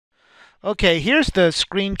Okay, here's the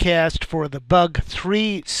screencast for the bug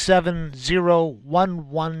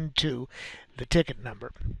 370112, the ticket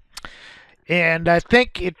number. And I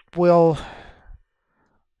think it will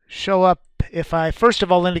show up if I first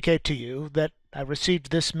of all indicate to you that I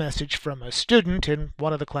received this message from a student in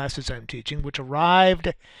one of the classes I'm teaching, which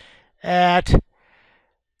arrived at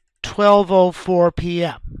 12:04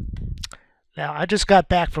 p.m. Now, I just got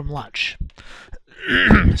back from lunch.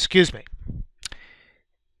 Excuse me.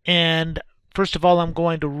 And first of all, I'm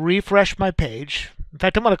going to refresh my page. In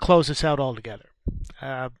fact, I'm going to close this out altogether.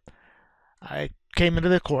 I came into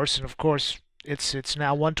the course, and of course, it's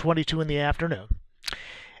now 1:22 in the afternoon,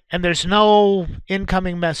 and there's no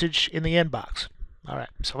incoming message in the inbox. All right,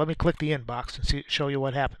 so let me click the inbox and show you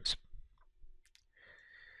what happens.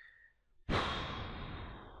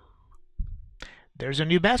 There's a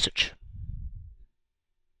new message,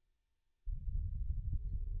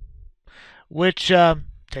 which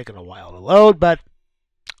taken a while to load, but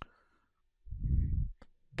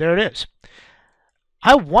there it is.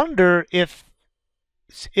 I wonder if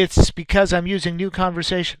it's because I'm using new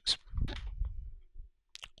conversations.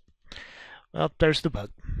 Well, there's the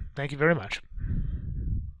bug. Thank you very much.